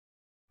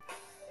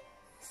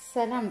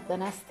ሰላም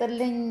ጤና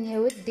ይስጥልኝ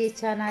ውድ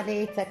የቻናሌ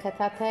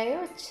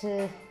ተከታታዮች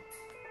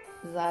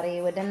ዛሬ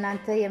ወደ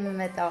እናንተ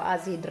የምመጣው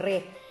አዚድሬ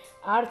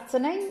አርት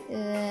ነኝ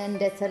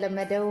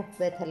እንደተለመደው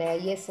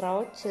በተለያየ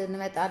ስራዎች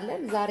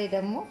እንመጣለን ዛሬ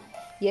ደግሞ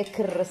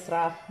የክር ስራ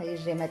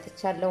ይዤ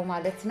መጥቻለሁ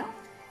ማለት ነው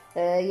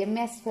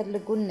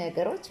የሚያስፈልጉን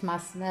ነገሮች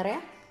ማስመሪያ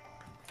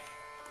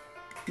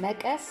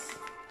መቀስ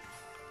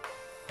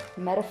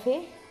መርፌ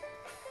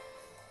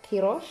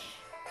ኪሮሽ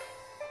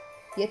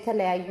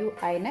የተለያዩ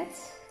አይነት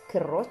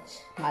ክሮች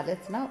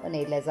ማለት ነው እኔ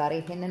ለዛሬ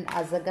ይሄንን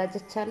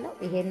አዘጋጅቻለሁ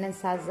ይሄንን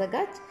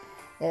ሳዘጋጅ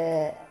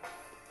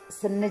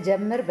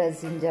ስንጀምር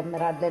በዚህ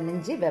እንጀምራለን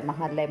እንጂ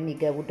በመሃል ላይ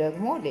የሚገቡ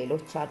ደግሞ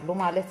ሌሎች አሉ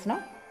ማለት ነው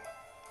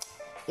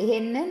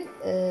ይሄንን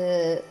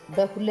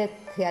በሁለት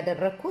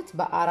ያደረኩት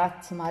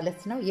በአራት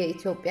ማለት ነው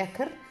የኢትዮጵያ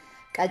ክር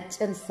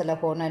ቀጭን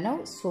ስለሆነ ነው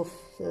ሱፍ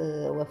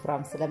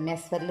ወፍራም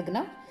ስለሚያስፈልግ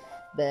ነው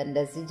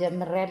በእንደዚህ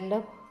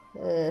ጀምሬያለሁ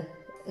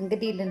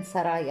እንግዲህ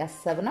ልንሰራ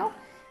ያሰብነው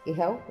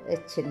ይሄው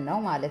እቺን ነው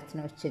ማለት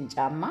ነው እቺን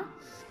ጫማ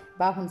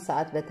በአሁን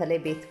ሰዓት በተለይ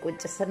ቤት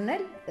ቁጭ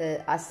ስንል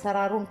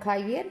አሰራሩን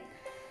ካየን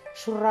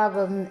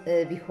ሹራብም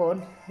ቢሆን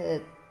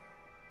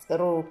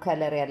ጥሩ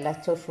ከለር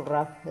ያላቸው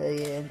ሹራብ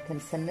እንትን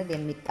ስንል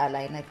የሚጣል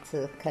አይነት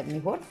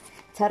ከሚሆን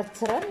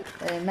ተርትረን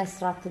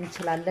መስራት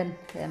እንችላለን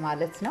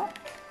ማለት ነው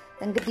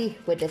እንግዲህ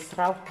ወደ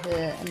ስራው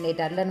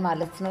እንሄዳለን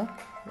ማለት ነው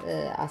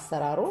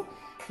አሰራሩ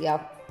ያው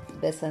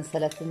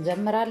በሰንሰለት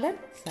እንጀምራለን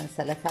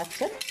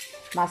ሰንሰለታችን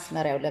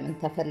ማስመሪያው ለምን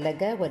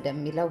ተፈለገ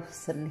ወደሚለው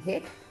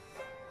ስንሄድ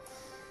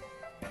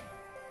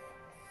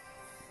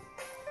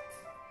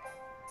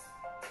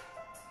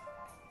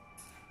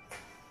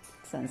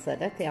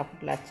ሰንሰለት ያው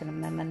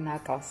ሁላችንም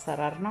የምናውቀው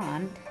አሰራር ነው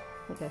 1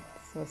 2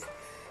 3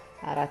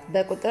 4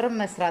 በቁጥር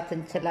መስራት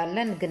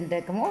እንችላለን ግን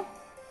ደግሞ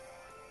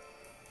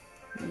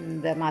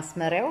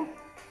በማስመሪያው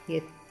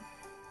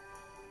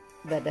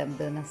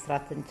በደንብ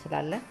መስራት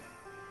እንችላለን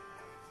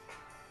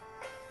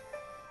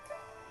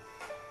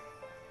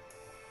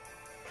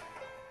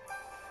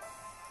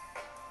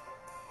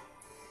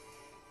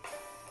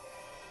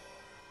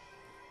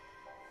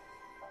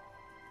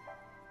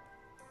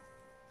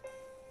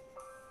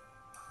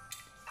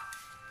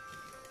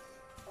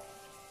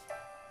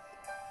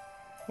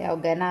ያው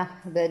ገና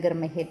በእግር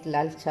መሄድ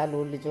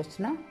ላልቻሉ ልጆች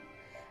ነው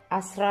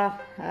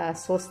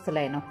 13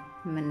 ላይ ነው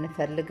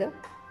የምንፈልገው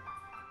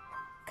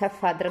ከፍ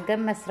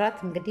አድርገን መስራት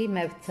እንግዲህ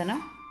መብት ነው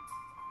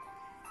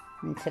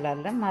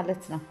እንችላለን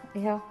ማለት ነው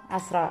ይሄው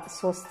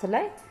 13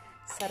 ላይ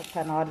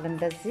ሰርተናል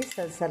እንደዚህ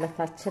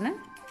ሰንሰለታችንን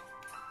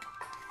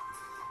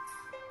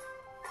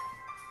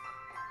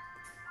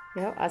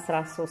ያው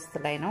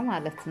 13 ላይ ነው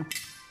ማለት ነው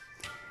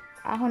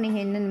አሁን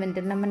ይሄንን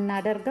ምንድነው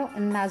የምናደርገው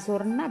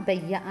እናዞርና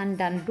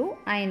በየአንዳንዱ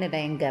አይን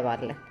ላይ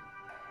እንገባለን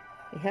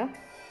ይሄው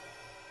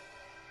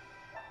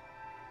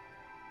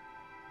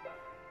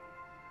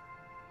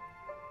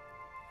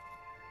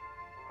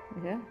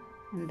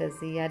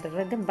እንደዚህ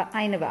ያደረግን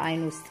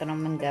በአይን ውስጥ ነው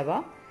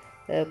የምንገባው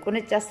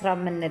ቁንጫ ስራ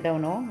የምንለው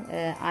ነው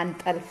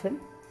አንጠልፍም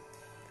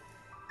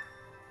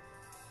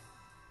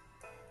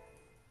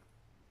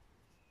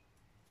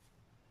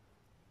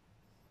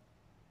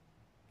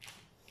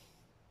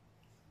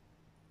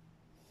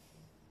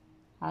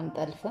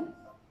አንጠልፍም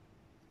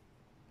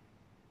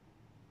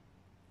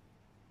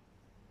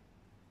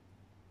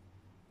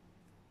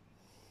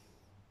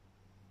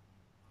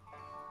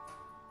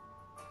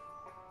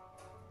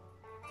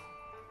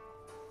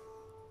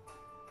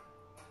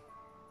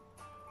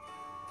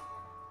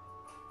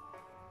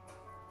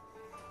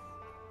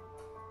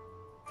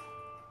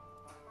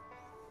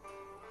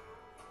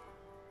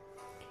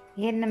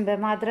ይሄንን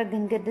በማድረግ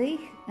እንግዲህ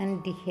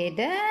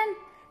እንዲሄደን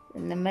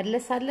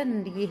እንመለሳለን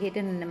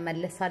እንዲሄደን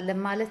እንመለሳለን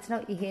ማለት ነው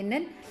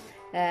ይሄንን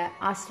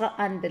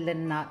 11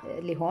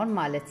 ሊሆን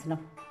ማለት ነው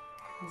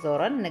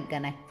ዞረን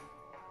እንገናኝ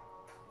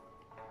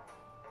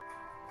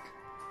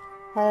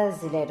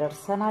እዚህ ላይ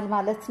ደርሰናል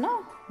ማለት ነው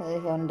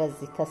ይሄው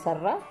እንደዚህ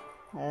ተሰራ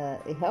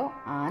ይሄው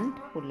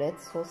 1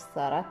 2 3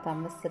 4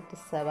 5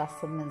 6 7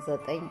 8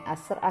 9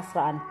 10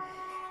 11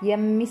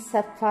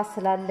 የሚሰፋ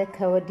ስላለ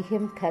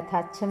ከወዲህም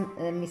ከታችም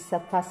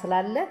የሚሰፋ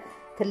ስላለ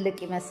ትልቅ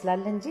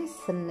ይመስላል እንጂ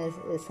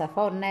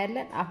ስንሰፋው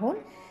እናያለን አሁን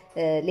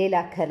ሌላ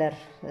ከለር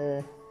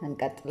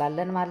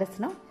እንቀጥላለን ማለት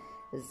ነው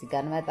እዚህ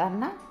ጋር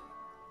እንመጣና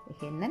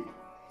ይሄንን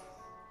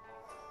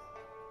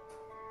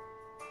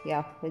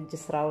ያው እጅ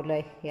ስራው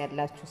ላይ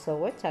ያላችሁ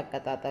ሰዎች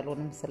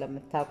አቀጣጠሉንም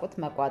ስለምታውቁት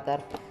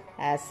መቋጠር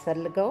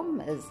አያስፈልገውም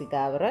እዚህ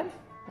ጋር አብረን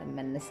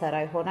የምንሰራ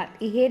ይሆናል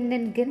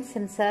ይሄንን ግን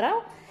ስንሰራው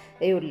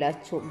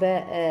ይውላችሁ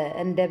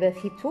እንደ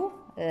በፊቱ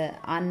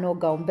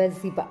አንወጋውን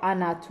በዚህ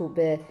በአናቱ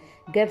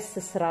በገብስ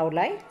ስራው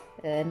ላይ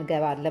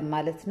እንገባለን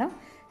ማለት ነው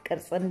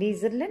ቅርጽ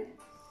እንዲይዝልን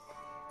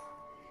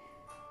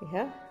ይሄ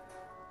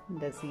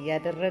እንደዚህ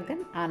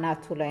ያደረግን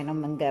አናቱ ላይ ነው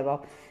የምንገባው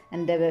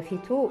እንደ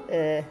በፊቱ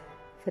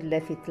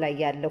ፍለፊት ላይ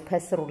ያለው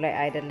ከስሩ ላይ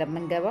አይደለም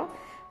የምንገባው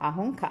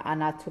አሁን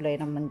ከአናቱ ላይ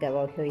ነው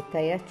የምንገባው ይሄው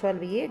ይታያችኋል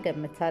ብዬ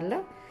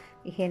ገምታለሁ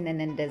ይሄንን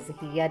እንደዚህ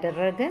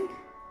ያደረግን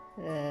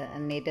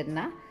እንሄድና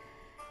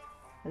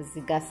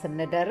እዚህ ጋር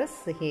ስንደርስ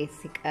ይሄ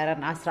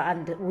ሲቀረን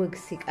 11 ውግ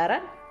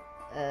ሲቀረን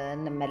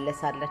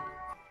እንመለሳለን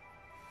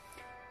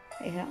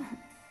ይሄ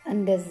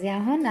እንደዚህ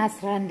አሁን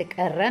 11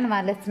 ቀረን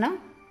ማለት ነው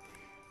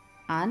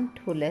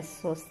 1 2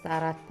 3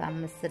 4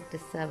 5 6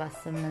 7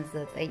 8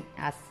 9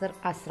 10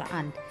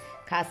 11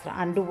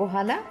 ከ11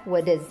 በኋላ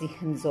ወደዚህ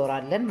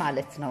እንዞራለን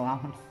ማለት ነው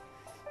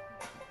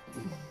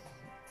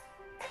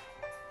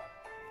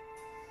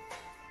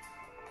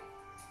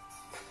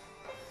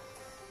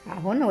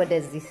አሁን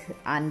ወደዚህ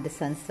አንድ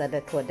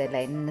ሰንሰለት ወደ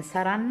ላይ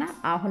እንሰራና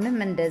አሁንም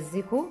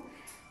እንደዚሁ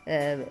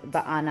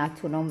በአናቱ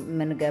ነው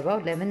የምንገባው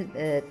ለምን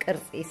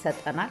ቅርጽ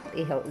ይሰጠናል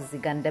ይሄው እዚህ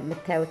ጋር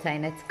እንደምታዩት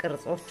አይነት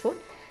ቅርጾቹን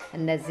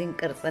እነዚህን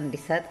ቅርጽ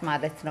እንዲሰጥ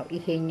ማለት ነው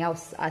ይሄኛው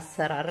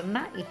አሰራርና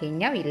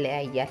ይሄኛው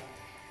ይለያያል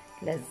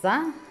ለዛ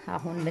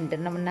አሁን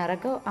ምንድነው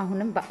የምናረጋው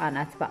አሁንም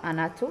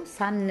በአናቱ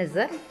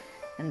ሳንዘል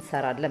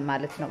እንሰራለን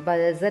ማለት ነው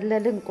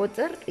በዘለልን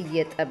ቁጥር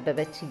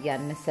እየጠበበች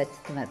እያነሰች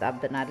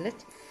ትመጣብናለች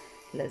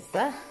ለዛ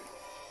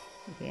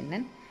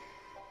ይሄንን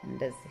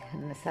እንደዚህ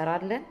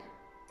እንሰራለን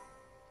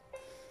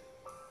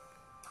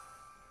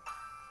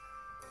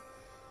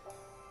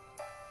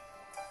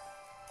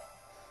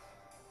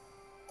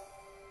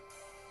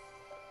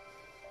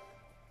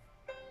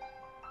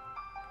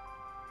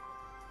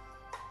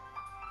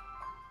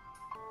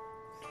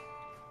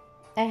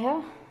አይሄው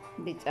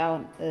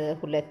ቢጫውን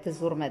ሁለት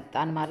ዙር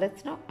መጣን ማለት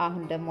ነው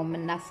አሁን ደግሞ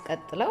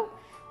የምናስቀጥለው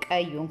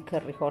ቀዩን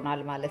ክር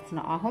ይሆናል ማለት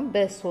ነው አሁን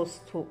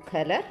በሶስቱ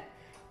ከለር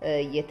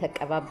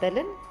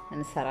እየተቀባበልን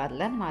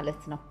እንሰራለን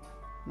ማለት ነው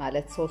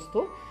ማለት ሶስቱ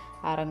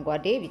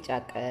አረንጓዴ ቢጫ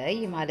ቀይ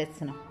ማለት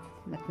ነው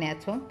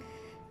ምክንያቱም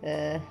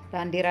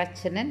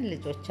ባንዲራችንን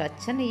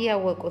ልጆቻችን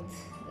ያወቁት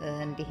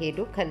እንዲሄዱ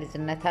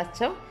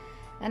ከልጅነታቸው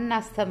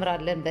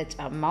እናስተምራለን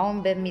በጫማውን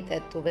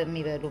በሚጠጡ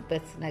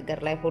በሚበሉበት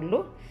ነገር ላይ ሁሉ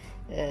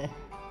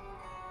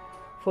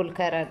ፉል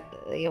ከለር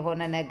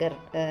የሆነ ነገር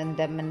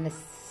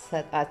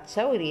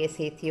እንደምንሰጣቸው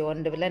የሴት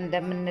የወንድ ብለን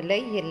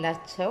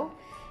እንደምንለይላቸው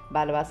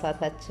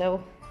ባልባሳታቸው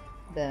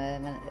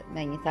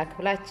በመኝታ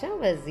ክፍላቸው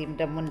በዚህም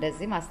ደግሞ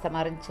እንደዚህ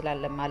ማስተማር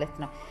እንችላለን ማለት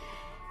ነው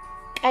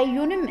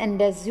ቀዩንም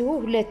እንደዚሁ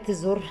ሁለት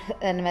ዙር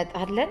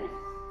እንመጣለን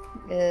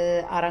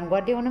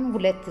አረንጓዴውንም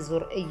ሁለት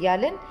ዙር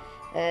እያልን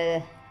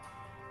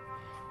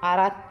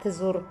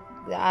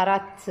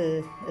አራት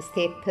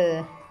ስቴፕ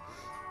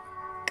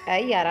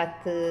ቀይ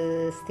 4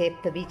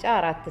 ስቴፕ ቢጫ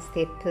 4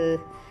 ስቴፕ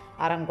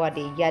አረንጓዴ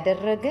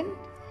እያደረግን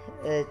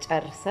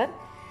ጨርሰን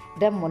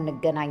ደግሞ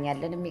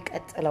እንገናኛለን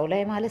የሚቀጥለው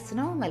ላይ ማለት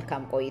ነው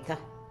መልካም ቆይታ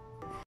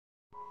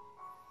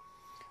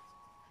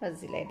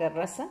እዚህ ላይ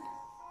ደረሰን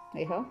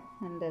ይሄው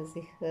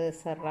እንደዚህ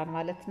ሰራን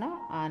ማለት ነው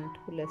 1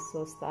 2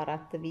 3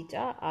 4 ቢጫ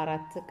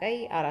 4 ቀይ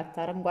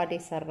 4 አረንጓዴ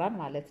ሰራን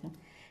ማለት ነው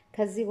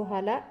ከዚህ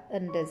በኋላ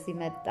እንደዚህ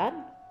መጣን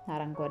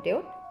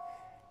አረንጓዴውን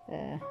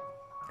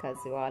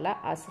ከዚህ በኋላ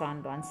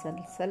 11ን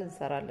ሰንሰል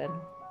እንሰራለን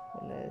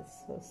 2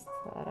 3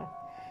 4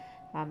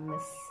 5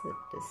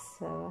 6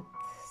 7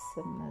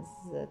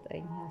 8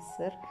 9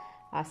 10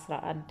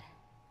 11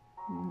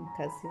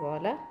 ከዚህ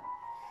በኋላ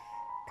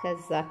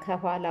ከዛ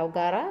ከኋላው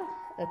ጋራ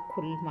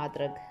እኩል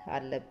ማድረግ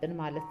አለብን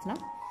ማለት ነው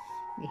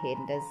ይሄ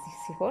እንደዚህ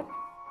ሲሆን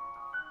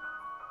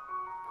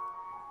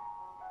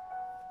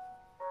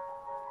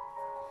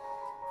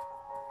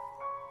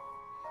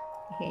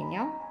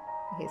ይሄኛው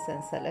ይሄ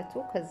ሰንሰለቱ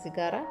ከዚህ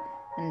ጋራ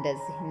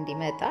እንደዚህ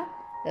እንዲመጣ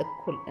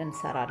እኩል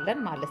እንሰራለን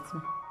ማለት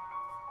ነው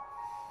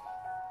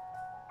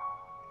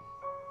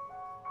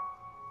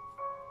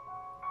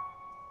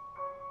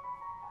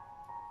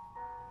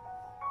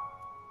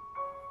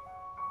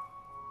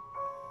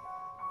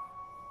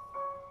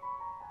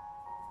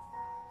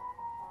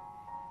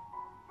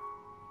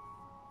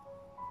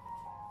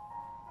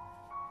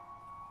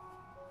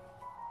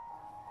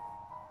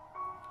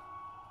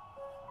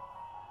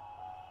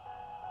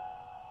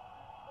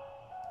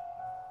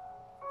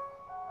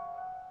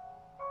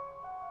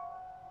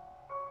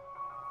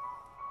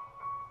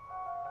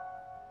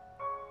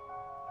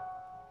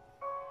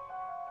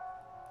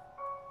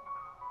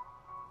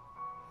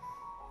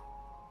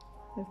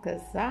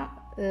ከዛ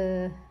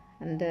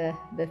እንደ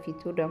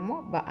በፊቱ ደግሞ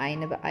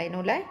በአይኑ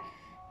ላይ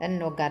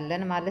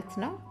እንወጋለን ማለት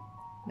ነው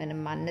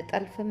ምንም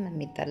አንጠልፍም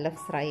የሚጠለፍ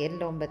ስራ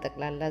የለውም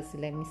በጠቅላላ እዚህ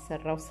ላይ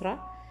የሚሰራው ስራ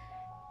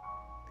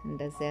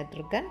እንደዚህ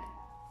አድርገን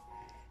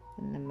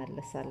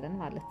እንመለሳለን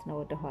ማለት ነው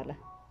ወደ ኋላ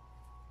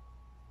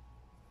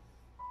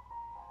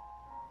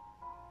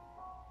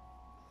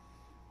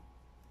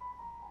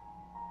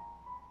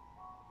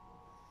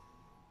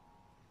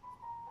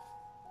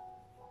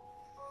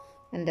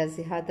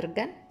እንደዚህ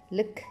አድርገን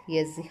ልክ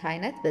የዚህ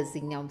አይነት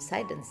በዚህኛው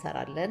ሳይድ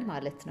እንሰራለን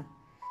ማለት ነው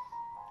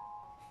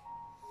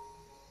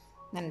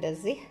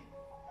እንደዚህ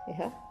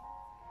ይሄው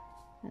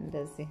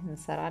እንደዚህ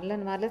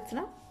እንሰራለን ማለት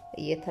ነው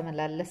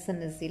እየተመላለስን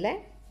እዚህ ላይ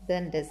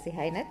በእንደዚህ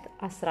አይነት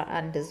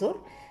 11 ዙር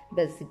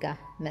በዚህ ጋር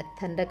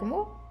መተን ደግሞ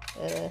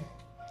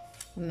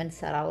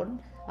የምንሰራውን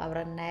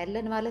አብረን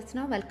እናያለን ማለት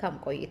ነው መልካም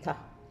ቆይታ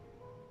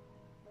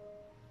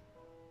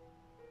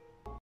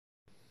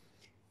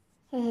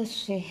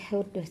እሺ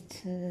ውዶች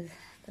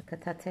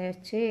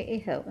ተከታታዮቼ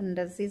ይሄው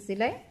እንደዚህ እዚህ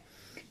ላይ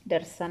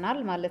ደርሰናል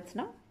ማለት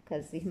ነው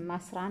ከዚህም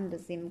 11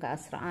 እዚህም ጋር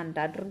 11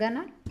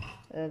 አድርገናል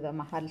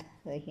በመሃል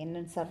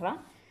ይሄንን ሰራ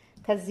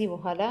ከዚህ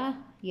በኋላ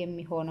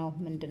የሚሆነው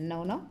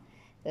ምንድነው ነው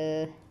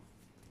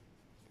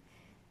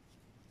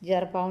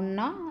ጀርባውና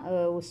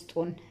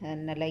ውስጡን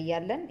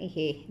እንለያለን። ይሄ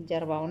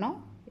ጀርባው ነው፣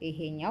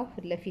 ይሄኛው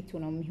ፊት ለፊቱ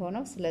ነው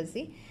የሚሆነው።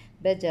 ስለዚህ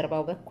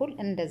በጀርባው በኩል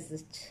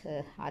እንደዚች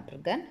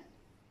አድርገን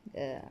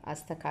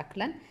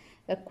አስተካክለን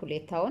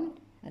እኩሌታውን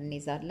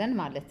እንይዛለን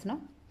ማለት ነው።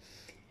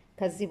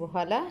 ከዚህ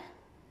በኋላ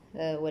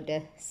ወደ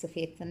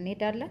ስፌት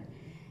እንሄዳለን።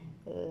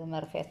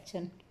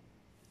 መርፊያችን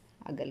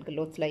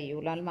አገልግሎት ላይ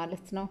ይውላል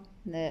ማለት ነው።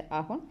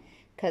 አሁን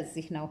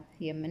ከዚህ ነው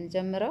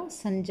የምንጀምረው።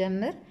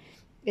 ስንጀምር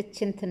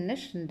እችን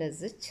ትንሽ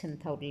እንደዚች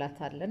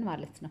እንተውላታለን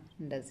ማለት ነው።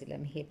 እንደዚህ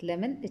ለመሄድ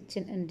ለምን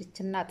እችን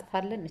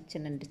እንድችናጥፋለን፣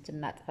 እችን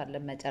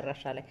እንድችናጥፋለን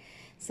መጨረሻ ላይ።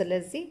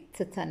 ስለዚህ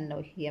ትተን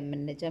ነው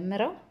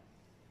የምንጀምረው።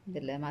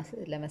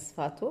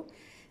 ለመስፋቱ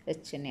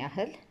እችን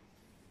ያህል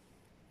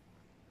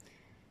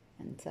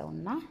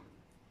እንተውና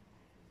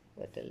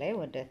ወደ ላይ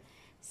ወደ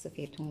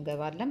ስፌቱ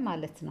እንገባለን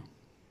ማለት ነው።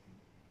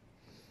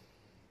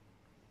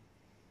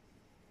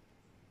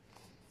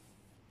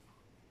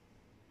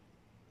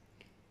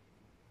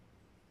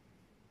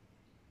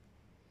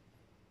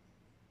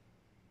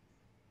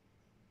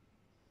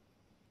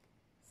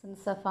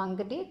 ስንሰፋ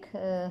እንግዲህ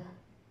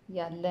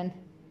ያለን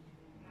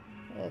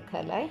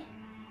ከላይ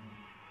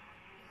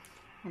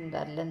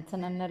እንዳለ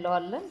እንትን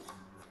እንለዋለን።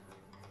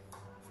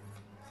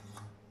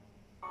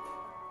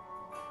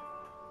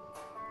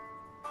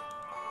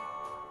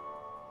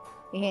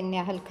 ይሄን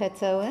ያህል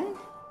ከተውን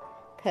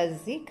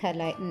ከዚህ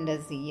ከላይ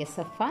እንደዚህ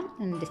እየሰፋን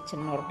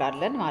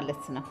እንወርዳለን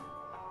ማለት ነው።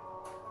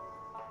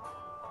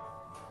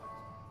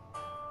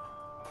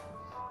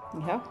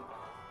 ይሄው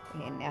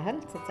ይሄን ያህል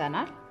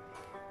ትተናል።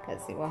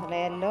 ከዚህ በኋላ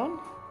ያለውን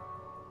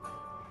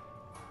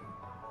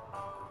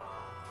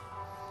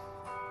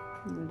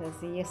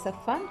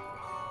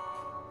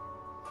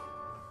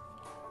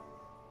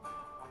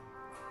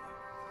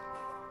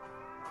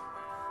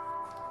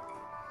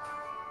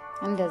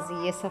እንደዚህ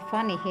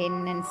እየሰፋን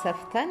ይሄንን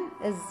ሰፍተን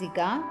እዚህ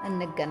ጋር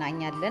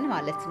እንገናኛለን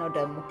ማለት ነው።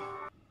 ደግሞ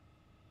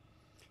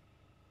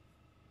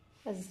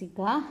እዚህ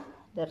ጋር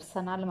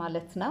ደርሰናል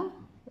ማለት ነው።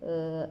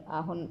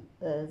 አሁን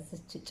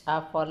እዚች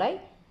ጫፏ ላይ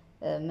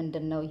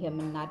ምንድነው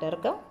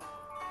የምናደርገው?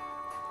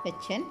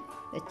 እችን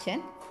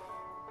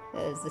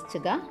እዚች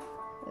ጋር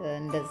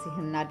እንደዚህ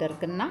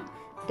እናደርግና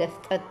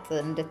ደፍጠጥ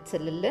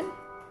እንድትልልን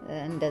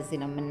እንደዚህ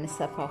ነው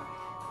የምንሰፋው።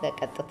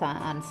 በቀጥታ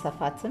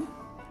አንሰፋትም።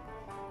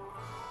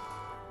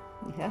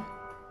 ይሄ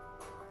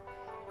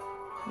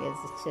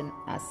የዚችን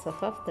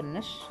አሰፋፍ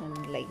ትንሽ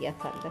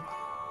እንለያታለን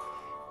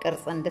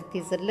ቅርጽ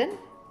እንድትይዝልን።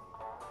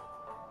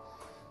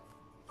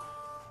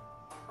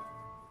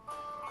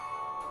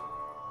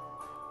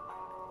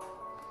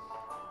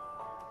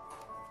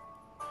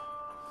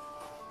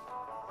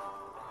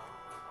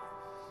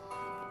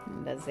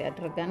 እንደዚህ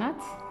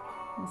አድርገናት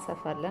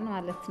እንሰፋለን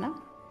ማለት ነው።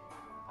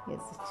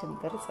 የዚችን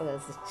ቅርጽ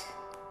በዚች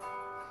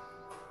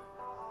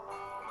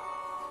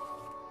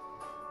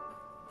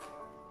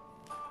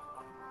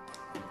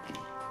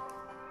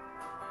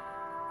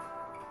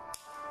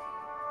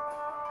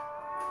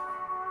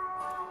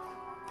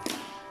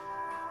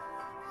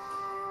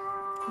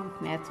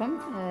ምክንያቱም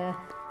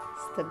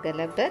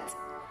ስትገለበጥ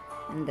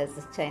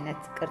እንደዚች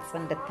አይነት ቅርጽ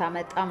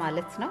እንድታመጣ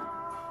ማለት ነው።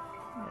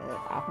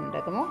 አሁን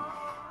ደግሞ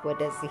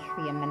ወደዚህ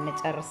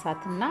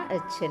የምንጨርሳትና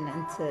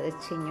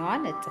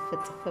እችኛዋን እጥፍ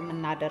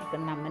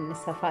የምናደርግና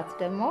የምንሰፋት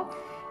ደግሞ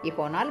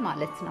ይሆናል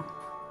ማለት ነው።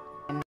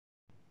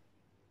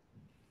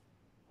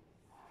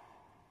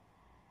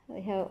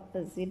 ይሄው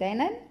እዚህ ላይ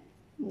ነን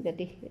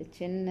እንግዲህ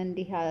እችን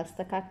እንዲህ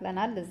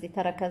አስተካክለናል። እዚህ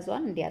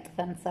ተረከዟን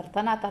እንዲያጥፈን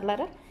ሰርተናታል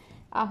አይደል?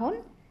 አሁን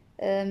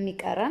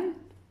የሚቀረን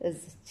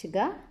እዚች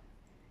ጋር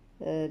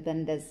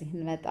በእንደዚህ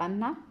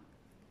እንመጣና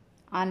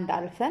አንድ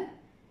አልፈን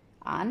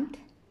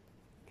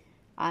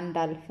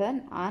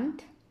አንድ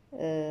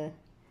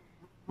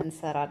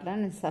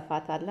እንሰራለን፣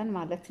 እንሰፋታለን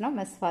ማለት ነው።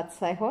 መስፋት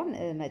ሳይሆን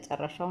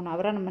መጨረሻውን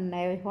አብረን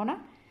የምናየው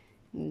ይሆናል።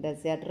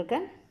 እንደዚህ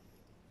አድርገን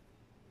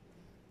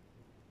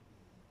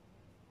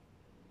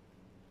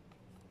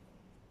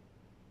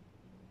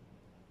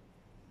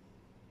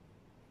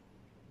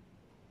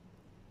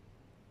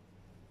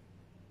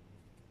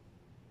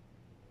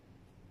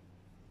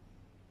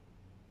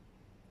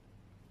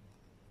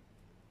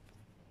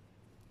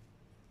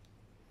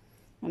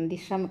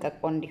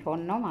እንዲሸምቀቆ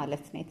እንዲሆን ነው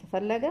ማለት ነው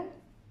የተፈለገ።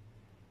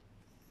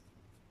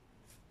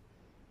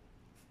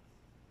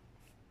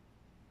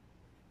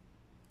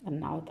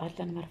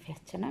 እናወጣለን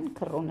መርፊያችንን፣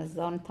 ክሩን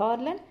እዛው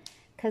እንተዋለን።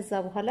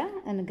 ከዛ በኋላ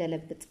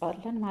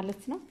እንገለብጠዋለን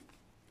ማለት ነው።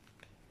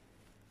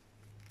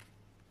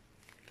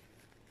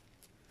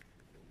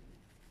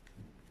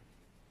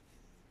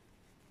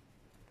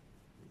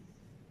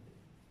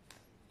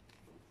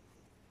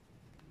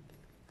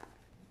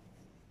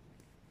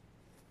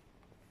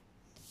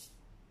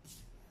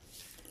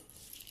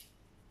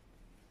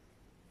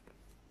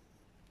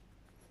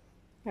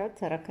 ያው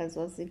ተረከዟ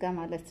እዚህ ጋር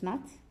ማለት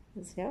ናት።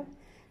 እዚያው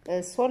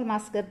ሶል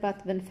ማስገባት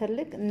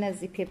ብንፈልግ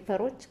እነዚህ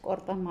ፔፐሮች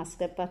ቆርጠን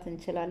ማስገባት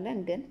እንችላለን።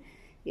 ግን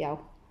ያው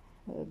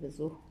ብዙ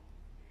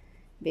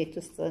ቤት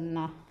ውስጥና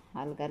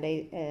አልጋ ላይ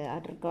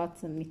አድርገዋት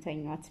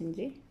የሚተኙት እንጂ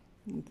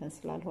እንትን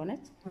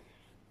ስላልሆነች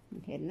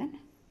ይሄንን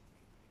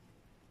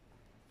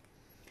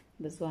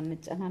ብዙ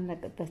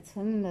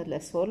አንጨናነቅበትም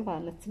ለሶል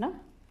ማለት ነው።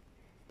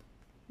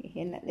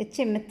 ይሄን እቺ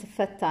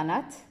የምትፈታ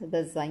ናት።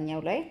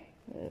 በዛኛው ላይ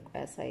ቆይ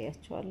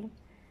ያሳያችኋለሁ።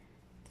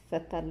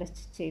 ትፈታለች።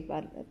 እቺ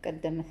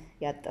ቀደም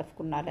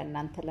ያጠፍኩና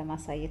ለእናንተ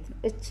ለማሳየት ነው።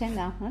 እቺን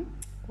አሁን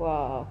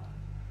ዋው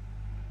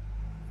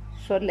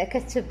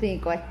ሾለከችብኝ።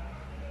 ቆይ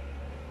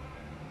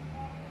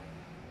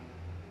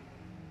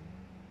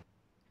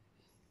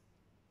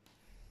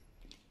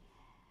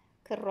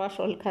ክሯ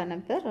ሾልካ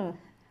ነበር።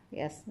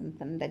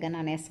 እንደገና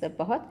ነው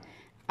ያስገባኋት።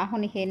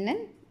 አሁን ይሄንን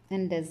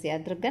እንደዚህ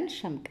አድርገን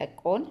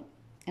ሸምቀቆን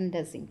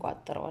እንደዚህ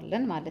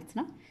እንቋጥረዋለን ማለት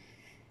ነው።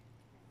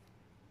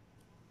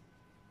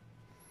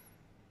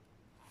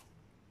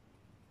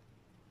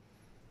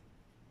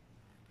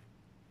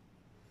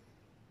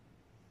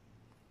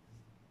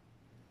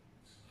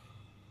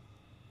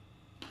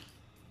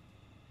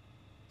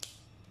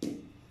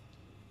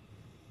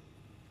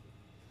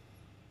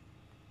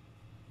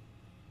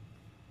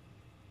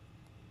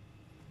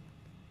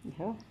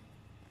 ይሄው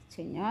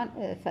እቺኛዋን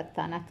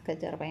ፈታናት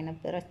ከጀርባ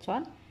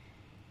የነበረችዋን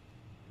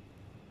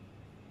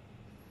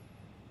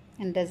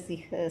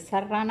እንደዚህ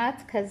ሰራናት።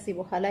 ከዚህ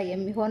በኋላ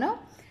የሚሆነው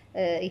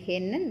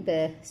ይሄንን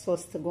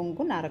በሶስት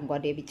ጉንጉን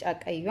አረንጓዴ፣ ቢጫ፣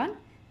 ቀዩን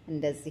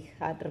እንደዚህ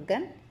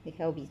አድርገን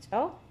ይሄው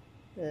ቢጫው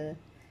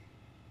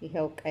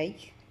ይሄው ቀይ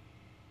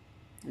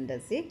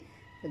እንደዚህ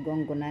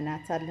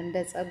ጉንጉነናታል እንደ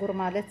ጸጉር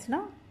ማለት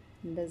ነው።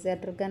 እንደዚህ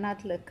አድርገናት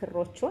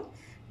ለክሮቹን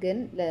ግን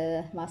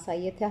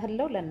ለማሳየት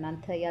ያህለው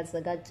ለእናንተ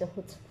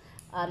ያዘጋጀሁት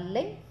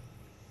አለኝ።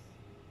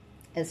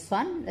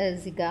 እሷን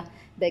እዚህ ጋር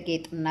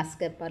በጌጥ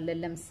እናስገባለን።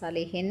 ለምሳሌ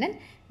ይሄንን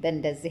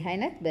በእንደዚህ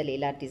አይነት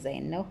በሌላ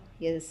ዲዛይን ነው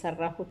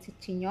የሰራሁት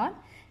እቺኛዋን።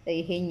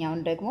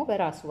 ይሄኛውን ደግሞ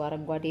በራሱ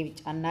አረንጓዴ፣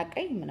 ቢጫና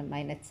ቀይ ምንም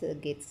አይነት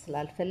ጌጥ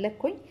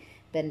ስላልፈለኩኝ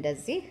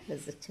በእንደዚህ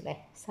እዚች ላይ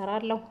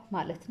ሰራለሁ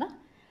ማለት ነው።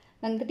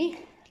 እንግዲህ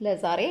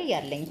ለዛሬ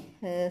ያለኝ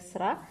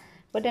ስራ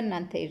ወደ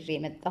እናንተ ይዤ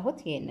የመጣሁት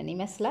ይሄንን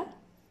ይመስላል።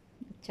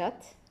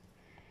 ብቻት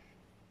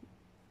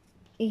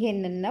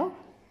ይሄንን ነው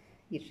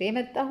ይዤ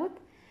የመጣሁት።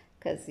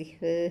 ከዚህ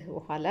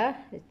በኋላ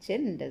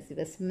እችን እንደዚህ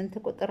በ8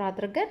 ቁጥር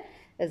አድርገን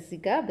እዚህ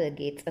ጋር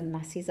በጌጥ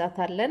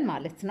እናስይዛታለን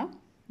ማለት ነው።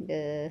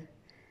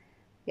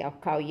 ያው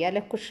ካውያ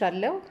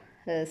ለኩሻለሁ።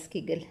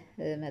 እስኪግል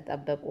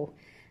መጠበቁ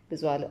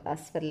ብዙ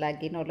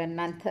አስፈላጊ ነው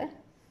ለእናንተ።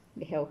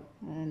 ይሄው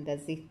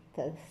እንደዚህ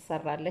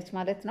ተሰራለች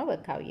ማለት ነው።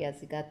 በካውያ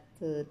እዚህ ጋር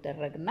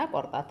ተደረግና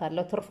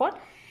ቆርጣታለሁ ትርፏን።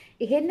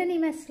 ይሄንን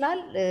ይመስላል።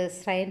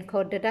 ስራዬን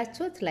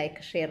ከወደዳችሁት ላይክ፣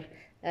 ሼር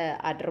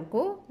አድርጉ።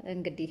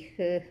 እንግዲህ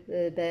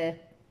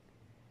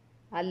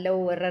አለው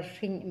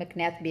ወረርሽኝ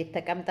ምክንያት ቤት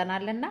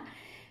ተቀምጠናልና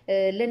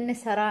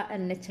ልንሰራ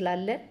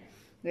እንችላለን።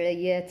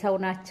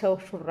 የተውናቸው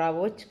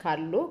ሹራቦች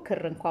ካሉ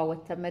ክር እንኳን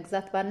ወተን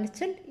መግዛት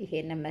ባንችል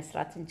ይሄንን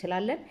መስራት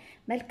እንችላለን።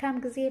 መልካም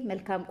ጊዜ፣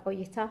 መልካም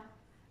ቆይታ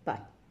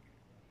ባይ